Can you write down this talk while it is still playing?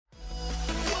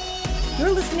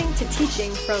You're listening to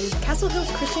teaching from Castle Hills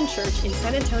Christian Church in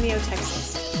San Antonio,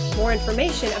 Texas. More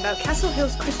information about Castle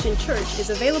Hills Christian Church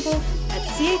is available at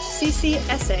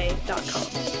chccsa.com.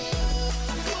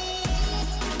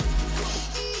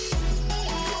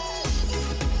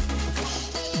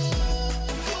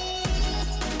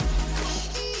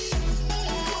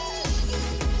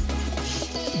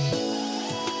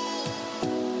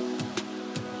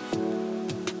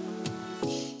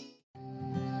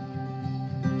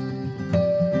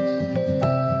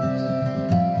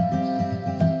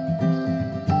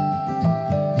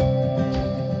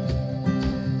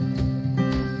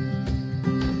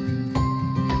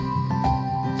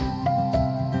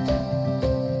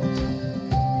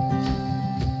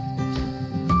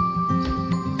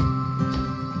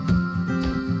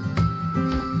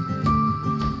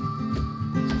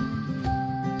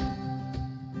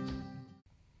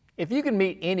 If you could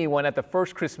meet anyone at the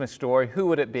first Christmas story, who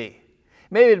would it be?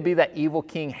 Maybe it'd be that evil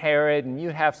King Herod, and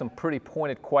you'd have some pretty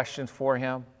pointed questions for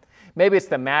him. Maybe it's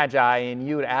the Magi, and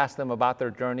you would ask them about their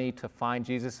journey to find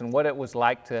Jesus and what it was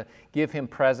like to give him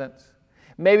presents.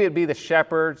 Maybe it'd be the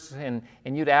shepherds, and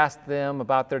you'd ask them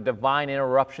about their divine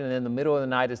interruption in the middle of the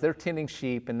night as they're tending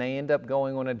sheep, and they end up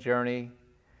going on a journey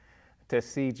to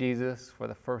see Jesus for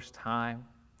the first time.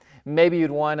 Maybe you'd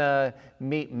want to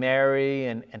meet Mary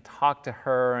and talk to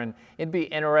her, and it'd be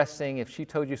interesting if she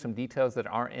told you some details that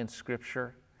aren't in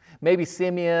Scripture. Maybe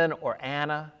Simeon or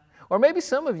Anna, or maybe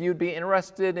some of you would be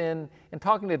interested in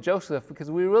talking to Joseph,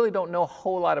 because we really don't know a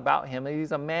whole lot about him.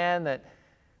 He's a man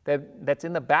that's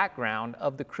in the background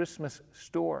of the Christmas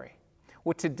story.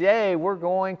 Well, today we're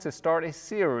going to start a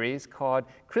series called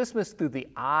Christmas Through the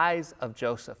Eyes of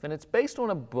Joseph, and it's based on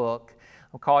a book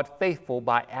called Faithful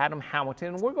by Adam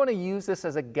Hamilton, and we're going to use this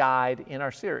as a guide in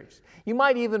our series. You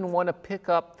might even want to pick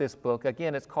up this book.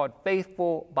 Again, it's called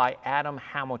Faithful by Adam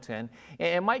Hamilton,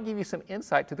 and it might give you some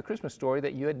insight to the Christmas story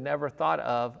that you had never thought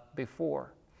of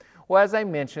before. Well, as I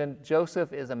mentioned,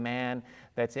 Joseph is a man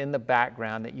that's in the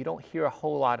background that you don't hear a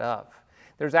whole lot of.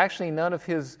 There's actually none of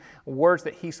his words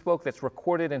that he spoke that's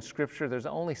recorded in Scripture. There's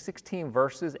only 16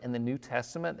 verses in the New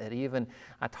Testament that even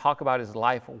talk about his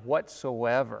life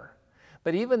whatsoever.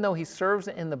 But even though he serves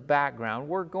in the background,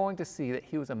 we're going to see that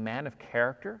he was a man of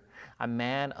character, a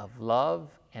man of love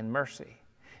and mercy.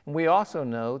 And we also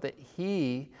know that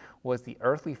he was the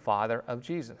earthly father of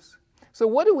Jesus. So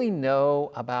what do we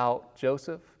know about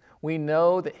Joseph? We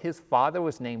know that his father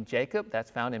was named Jacob.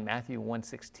 That's found in Matthew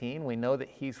 1:16. We know that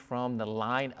he's from the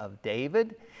line of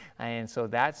David, and so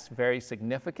that's very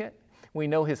significant. We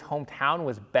know his hometown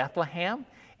was Bethlehem,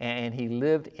 and he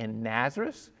lived in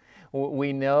Nazareth.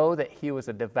 We know that he was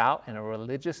a devout and a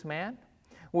religious man.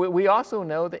 We also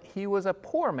know that he was a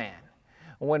poor man.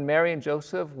 When Mary and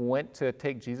Joseph went to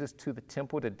take Jesus to the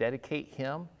temple to dedicate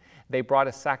him, they brought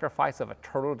a sacrifice of a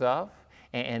turtle dove,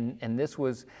 and this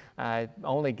was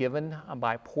only given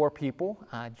by poor people.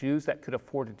 Jews that could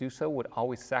afford to do so would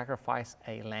always sacrifice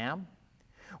a lamb.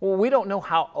 Well, we don't know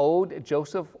how old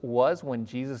Joseph was when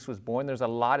Jesus was born. There's a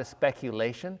lot of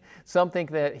speculation. Some think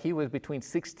that he was between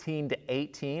 16 to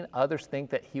 18. Others think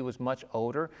that he was much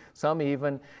older. Some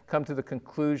even come to the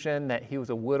conclusion that he was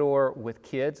a widower with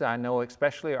kids. I know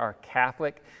especially our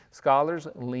Catholic scholars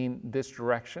lean this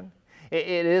direction.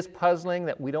 It is puzzling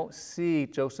that we don't see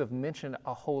Joseph mentioned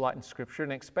a whole lot in Scripture,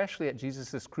 and especially at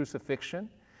Jesus' crucifixion.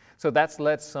 So that's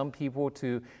led some people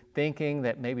to thinking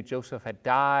that maybe Joseph had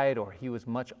died or he was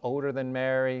much older than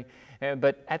Mary.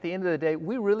 But at the end of the day,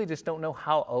 we really just don't know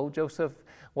how old Joseph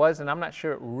was, and I'm not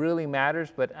sure it really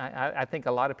matters, but I think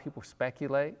a lot of people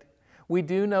speculate. We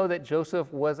do know that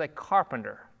Joseph was a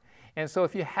carpenter. And so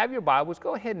if you have your Bibles,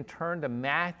 go ahead and turn to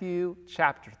Matthew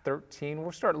chapter 13.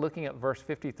 We'll start looking at verse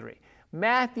 53.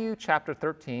 Matthew chapter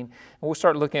 13, and we'll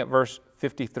start looking at verse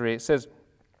 53. It says,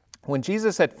 "When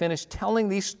Jesus had finished telling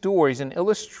these stories and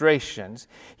illustrations,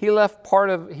 he left part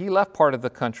of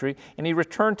the country, and he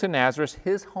returned to Nazareth,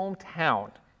 his hometown,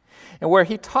 and where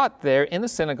he taught there in the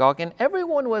synagogue, and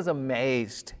everyone was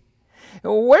amazed.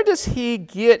 Where does he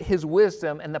get his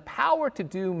wisdom and the power to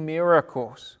do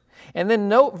miracles?" And then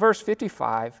note verse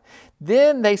 55,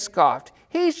 "Then they scoffed,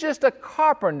 'He's just a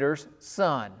carpenter's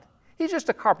son.'" He's just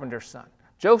a carpenter's son.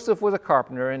 Joseph was a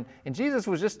carpenter, and Jesus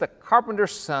was just a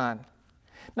carpenter's son.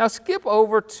 Now skip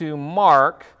over to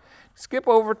Mark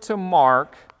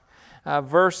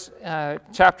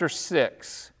chapter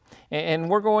 6, and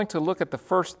we're going to look at the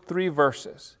first 3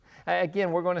 verses.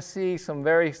 Again, we're going to see some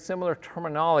very similar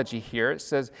terminology here. It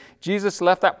says, Jesus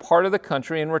left that part of the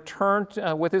country and returned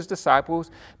with his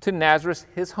disciples to Nazareth,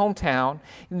 his hometown.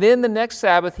 Then the next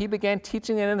Sabbath, he began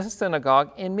teaching in the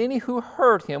synagogue, and many who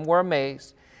heard him were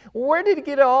amazed. Where did he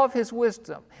get all of his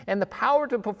wisdom and the power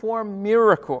to perform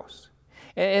miracles?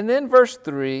 And then verse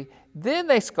 3, then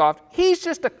they scoffed, he's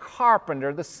just a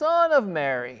carpenter, the son of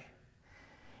Mary,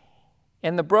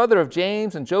 and the brother of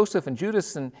James and Joseph and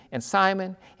Judas and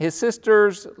Simon. His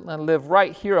sisters live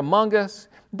right here among us.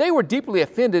 They were deeply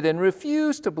offended and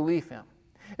refused to believe him.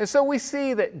 And so we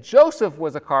see that Joseph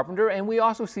was a carpenter, and we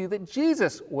also see that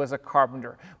Jesus was a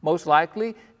carpenter. Most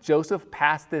likely, Joseph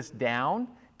passed this down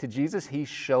to Jesus. He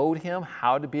showed him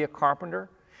how to be a carpenter.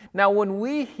 Now, when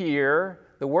we hear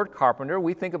the word carpenter,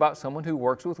 we think about someone who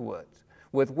works with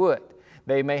wood.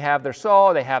 They may have their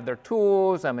saw, they have their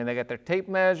tools, they got their tape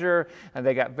measure, and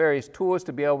they got various tools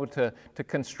to be able to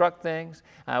construct things.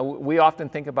 We often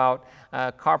think about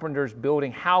carpenters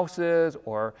building houses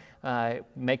or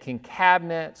making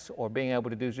cabinets or being able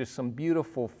to do just some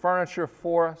beautiful furniture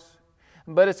for us.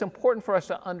 But it's important for us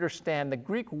to understand the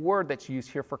Greek word that's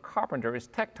used here for carpenter is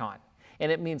tekton,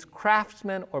 and it means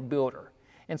craftsman or builder.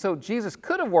 And so Jesus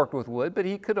could have worked with wood, but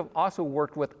he could have also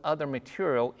worked with other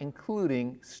material,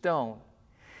 including stone.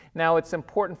 Now, it's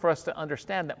important for us to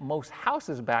understand that most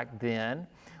houses back then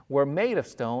were made of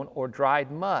stone or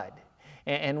dried mud,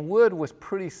 and wood was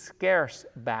pretty scarce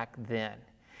back then.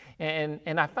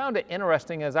 And I found it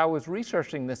interesting as I was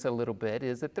researching this a little bit,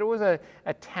 is that there was a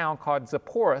town called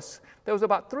Zaporis that was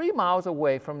about 3 miles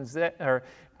away from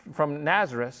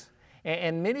Nazareth.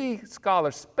 And many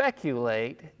scholars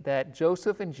speculate that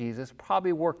Joseph and Jesus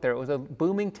probably worked there. It was a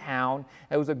booming town.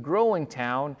 It was a growing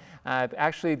town.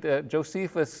 Actually,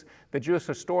 Josephus, the Jewish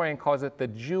historian, calls it the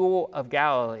Jewel of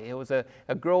Galilee. It was a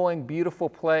growing, beautiful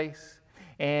place.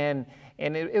 And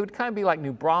it would kind of be like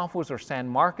New Braunfels or San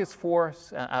Marcos for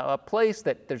us, a place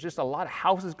that there's just a lot of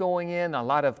houses going in, a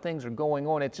lot of things are going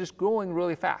on. It's just growing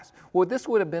really fast. Well, this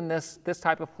would have been this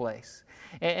type of place.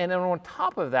 And then on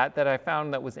top of that I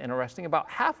found that was interesting, about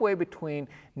halfway between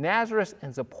Nazareth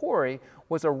and Zaporizhzhia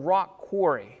was a rock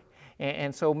quarry.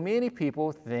 And so many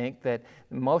people think that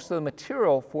most of the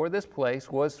material for this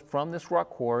place was from this rock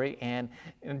quarry, and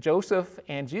Joseph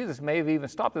and Jesus may have even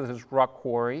stopped at this rock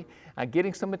quarry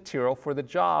getting some material for the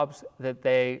jobs that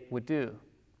they would do.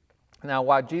 Now,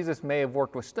 while Jesus may have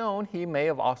worked with stone, he may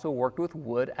have also worked with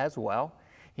wood as well.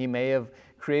 He may have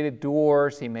created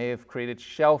doors, he may have created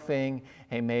shelving,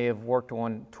 he may have worked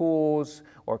on tools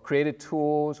or created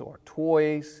tools or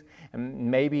toys,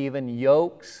 and maybe even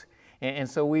yokes. And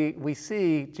so we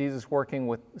see Jesus working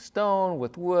with stone,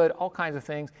 with wood, all kinds of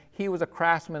things. He was a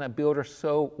craftsman, a builder,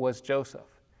 so was Joseph.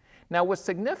 Now, what's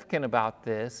significant about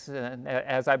this,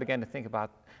 as I began to think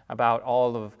about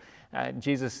all of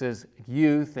Jesus'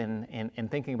 youth and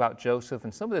thinking about Joseph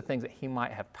and some of the things that he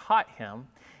might have taught him,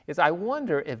 is I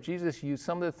wonder if Jesus used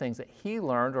some of the things that he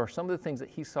learned or some of the things that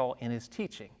he saw in his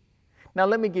teaching. Now,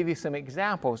 let me give you some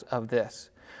examples of this.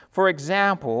 For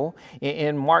example,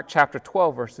 in Mark chapter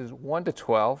 12, verses 1 to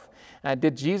 12,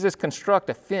 did Jesus construct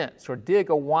a fence or dig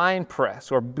a wine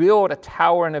press or build a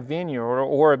tower in a vineyard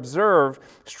or observe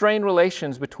strained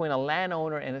relations between a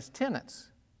landowner and his tenants?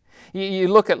 You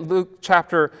look at Luke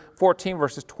chapter 14,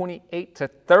 verses 28 to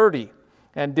 30,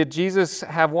 and did Jesus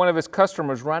have one of his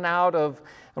customers run out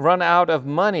of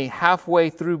money halfway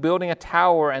through building a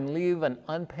tower and leave an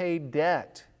unpaid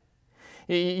debt?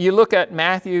 You look at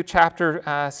Matthew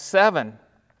chapter 7,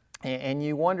 and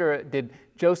you wonder, did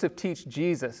Joseph teach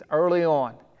Jesus early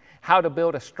on how to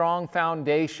build a strong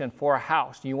foundation for a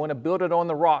house? You want to build it on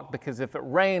the rock, because if it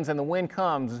rains and the wind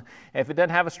comes, if it doesn't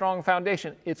have a strong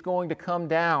foundation, it's going to come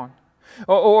down.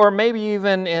 Or maybe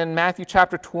even in Matthew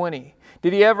chapter 20,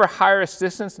 did he ever hire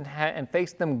assistants and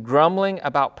face them grumbling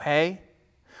about pay?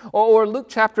 Or Luke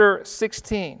chapter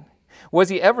 16, was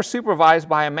he ever supervised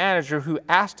by a manager who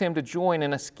asked him to join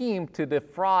in a scheme to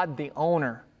defraud the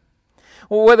owner?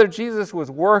 Well, whether Jesus was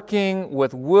working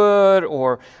with wood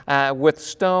or with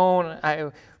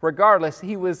stone, regardless,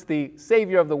 he was the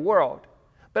Savior of the world.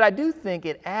 But I do think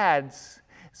it adds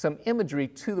some imagery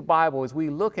to the Bible as we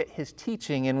look at his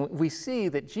teaching and we see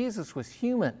that Jesus was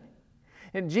human.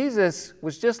 And Jesus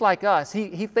was just like us.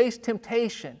 He faced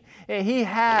temptation. And he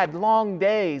had long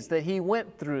days that he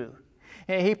went through.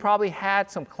 And he probably had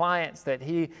some clients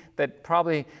that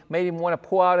probably made him want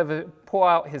to pull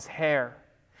out his hair.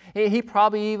 He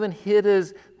probably even hit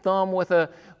his thumb with a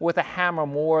hammer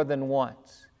more than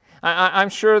once. I'm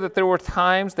sure that there were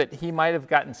times that he might have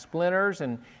gotten splinters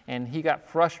and he got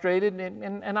frustrated.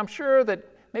 And I'm sure that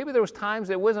maybe there was times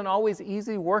it wasn't always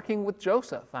easy working with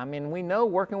Joseph. We know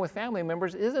working with family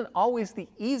members isn't always the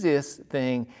easiest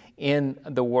thing in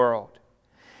the world.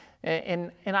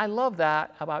 And I love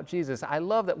that about Jesus. I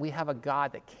love that we have a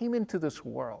God that came into this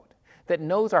world, that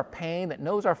knows our pain, that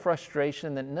knows our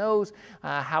frustration, that knows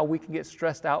how we can get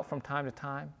stressed out from time to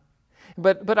time.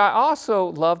 But I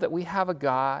also love that we have a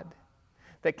God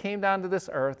that came down to this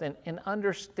earth and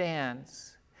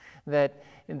understands that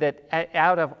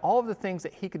out of all of the things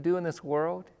that he could do in this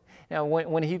world,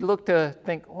 when he looked to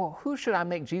think, oh, who should I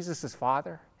make Jesus as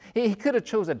father? He could have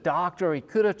chose a doctor, or he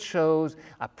could have chose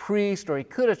a priest, or he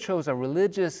could have chose a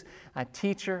religious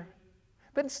teacher.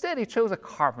 But instead he chose a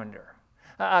carpenter,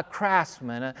 a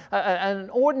craftsman, an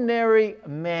ordinary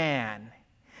man.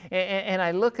 And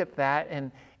I look at that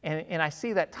and I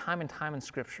see that time and time in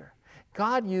Scripture.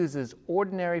 God uses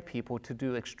ordinary people to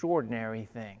do extraordinary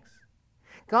things.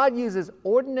 God uses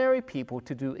ordinary people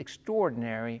to do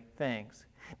extraordinary things.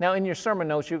 Now, in your sermon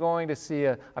notes, you're going to see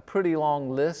a pretty long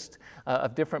list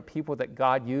of different people that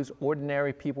God used,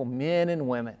 ordinary people, men and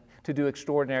women, to do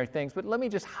extraordinary things. But let me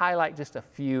just highlight just a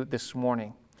few this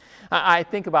morning. I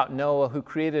think about Noah, who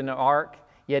created an ark,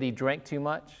 yet he drank too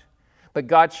much. But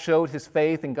God showed his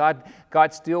faith, and God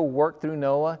still worked through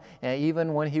Noah,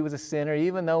 even when he was a sinner,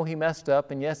 even though he messed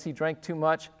up. And yes, he drank too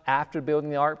much after building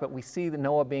the ark, but we see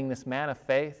Noah being this man of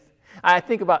faith. I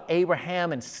think about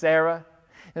Abraham and Sarah.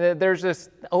 And there's this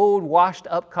old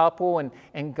washed-up couple,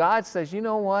 and God says, you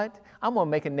know what? I'm going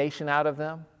to make a nation out of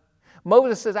them.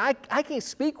 Moses says, I can't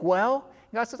speak well.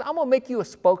 God says, I'm going to make you a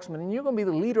spokesman, and you're going to be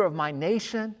the leader of my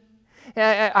nation.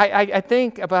 And I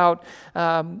think about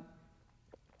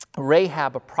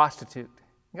Rahab, a prostitute.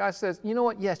 God says, you know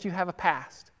what? Yes, you have a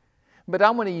past, but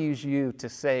I'm going to use you to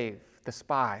save the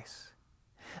spies.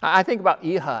 I think about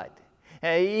Ehud.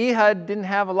 Ehud didn't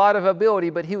have a lot of ability,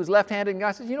 but he was left-handed, and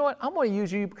God says, you know what? I'm going to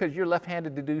use you because you're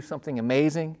left-handed to do something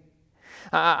amazing.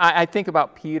 I think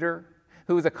about Peter,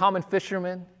 who was a common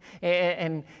fisherman,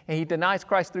 and he denies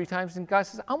Christ 3 times, and God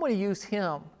says, I'm going to use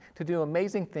him to do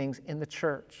amazing things in the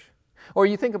church. Or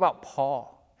you think about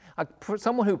Paul,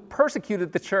 someone who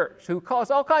persecuted the church, who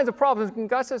caused all kinds of problems, and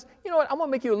God says, you know what, I'm going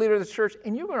to make you a leader of the church,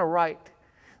 and you're going to write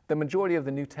the majority of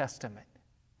the New Testament.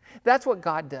 That's what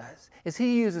God does, is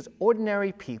he uses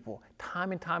ordinary people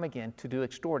time and time again to do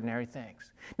extraordinary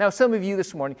things. Now, some of you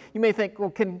this morning, you may think, well,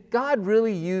 can God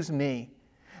really use me?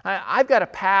 I've got a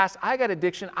past, I got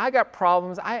addiction, I got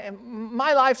problems,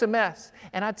 my life's a mess.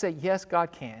 And I'd say, yes,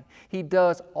 God can. He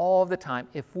does all the time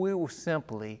if we will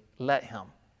simply let him.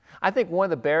 I think one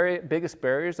of the biggest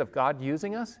barriers of God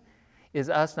using us is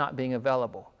us not being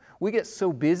available. We get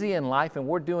so busy in life and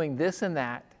we're doing this and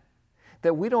that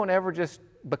we don't ever just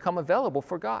become available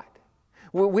for God.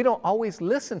 We don't always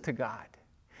listen to God.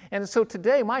 And so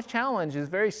today, my challenge is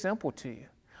very simple to you.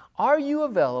 Are you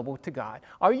available to God?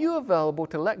 Are you available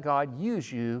to let God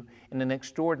use you in an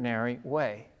extraordinary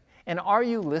way? And are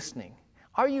you listening?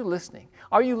 Are you listening?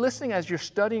 Are you listening as you're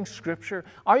studying Scripture?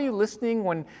 Are you listening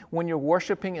when you're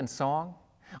worshiping in song?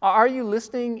 Are you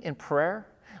listening in prayer?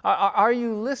 Are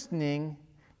you listening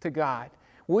to God?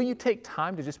 Will you take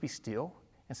time to just be still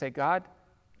and say, God,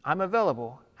 I'm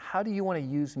available. How do you want to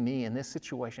use me in this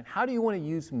situation? How do you want to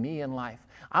use me in life?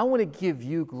 I want to give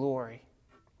you glory.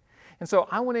 And so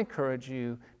I want to encourage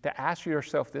you to ask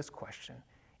yourself this question.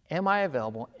 Am I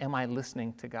available? Am I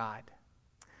listening to God?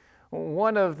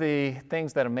 One of the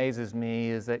things that amazes me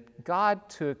is that God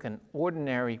took an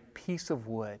ordinary piece of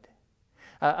wood,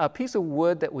 a piece of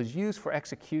wood that was used for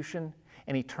execution,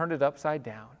 and he turned it upside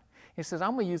down. He says,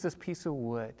 I'm going to use this piece of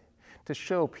wood to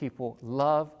show people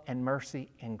love and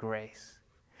mercy and grace.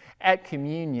 At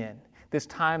communion, this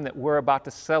time that we're about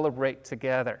to celebrate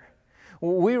together,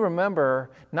 we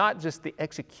remember not just the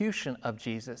execution of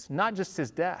Jesus, not just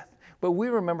his death, but we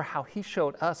remember how he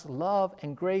showed us love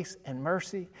and grace and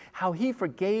mercy, how he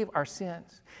forgave our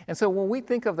sins. And so when we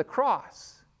think of the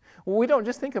cross, we don't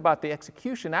just think about the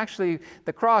execution. Actually,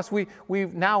 the cross, we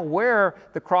now wear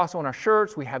the cross on our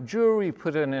shirts, we have jewelry, we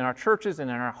put it in our churches and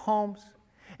in our homes.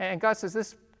 And God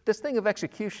says, this thing of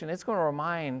execution, it's going to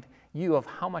remind you of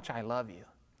how much I love you.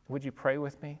 Would you pray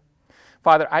with me?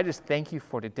 Father, I just thank you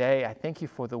for today. I thank you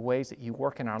for the ways that you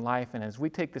work in our life. And as we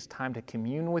take this time to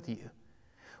commune with you,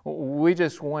 we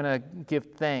just want to give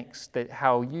thanks that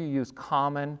how you use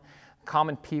common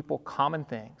people, common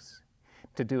things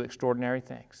to do extraordinary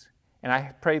things. And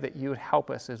I pray that you would help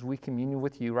us as we commune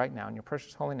with you right now. In your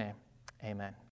precious holy name, amen.